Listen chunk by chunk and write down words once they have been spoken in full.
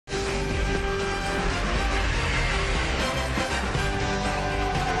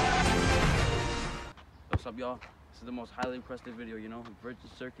up, y'all? This is the most highly requested video, you know? Virgin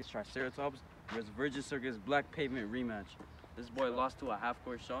Circus Triceratops versus Virgin Circus Black Pavement rematch. This boy lost to a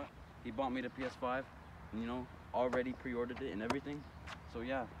half-court shot. He bought me the PS5, and, you know, already pre-ordered it and everything. So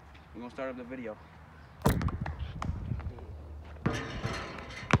yeah, we're gonna start up the video.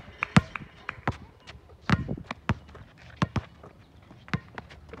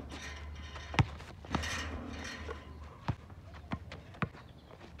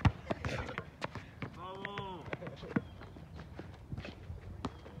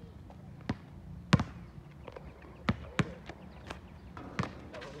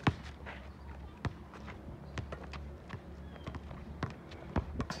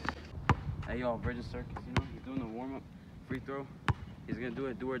 Hey y'all, Virgin Circus, you know, he's doing the warm-up free throw. He's gonna do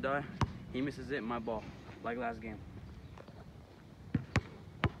it, do or die. He misses it, my ball, like last game.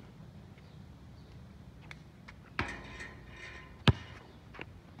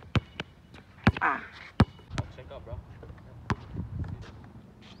 Ah! Check up, bro.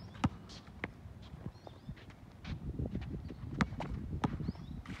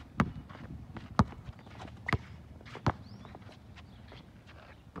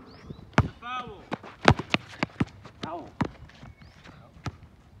 Foul. Ow.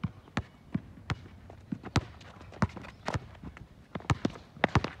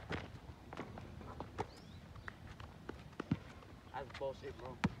 That's bullshit,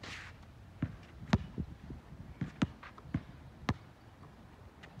 bro.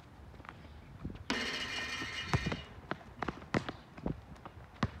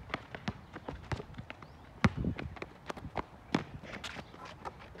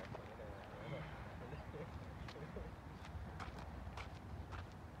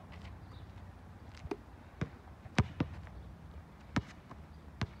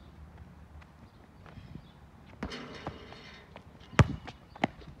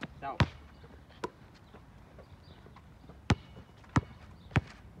 Down.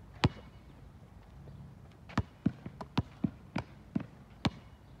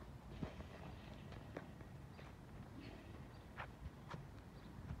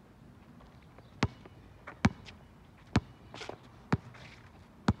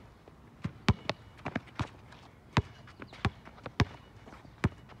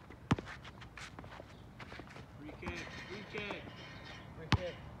 Free kick, free kick. Free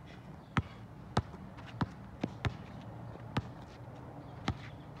kick.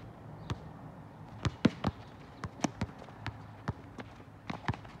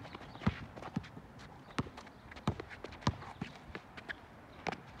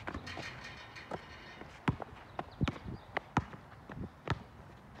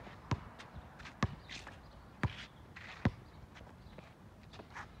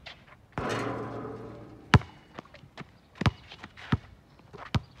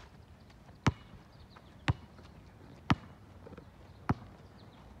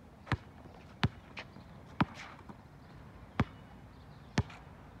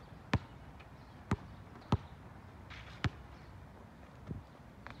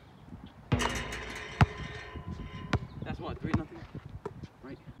 That's what, 3-0?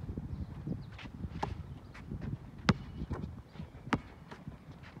 Right?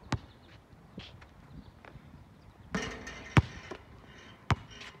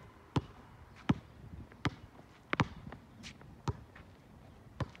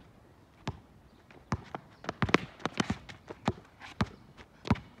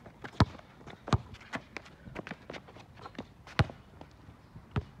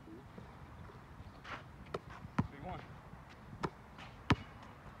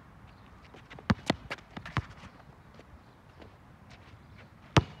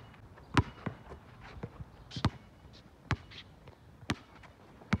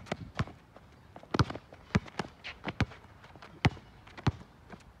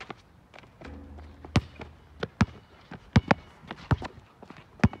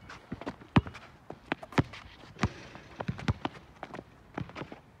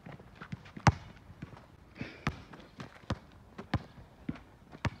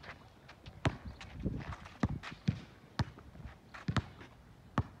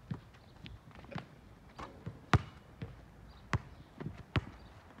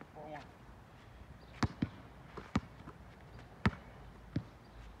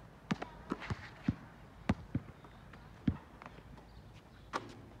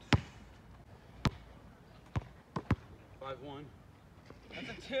 One. That's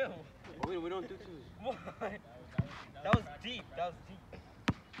a 2. Oh, we don't do twos. What? That was deep. That was deep.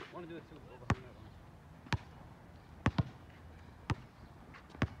 I want to do it too.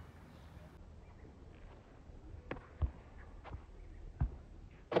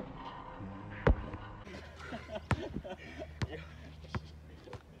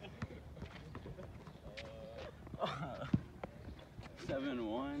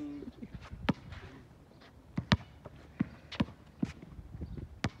 7-1.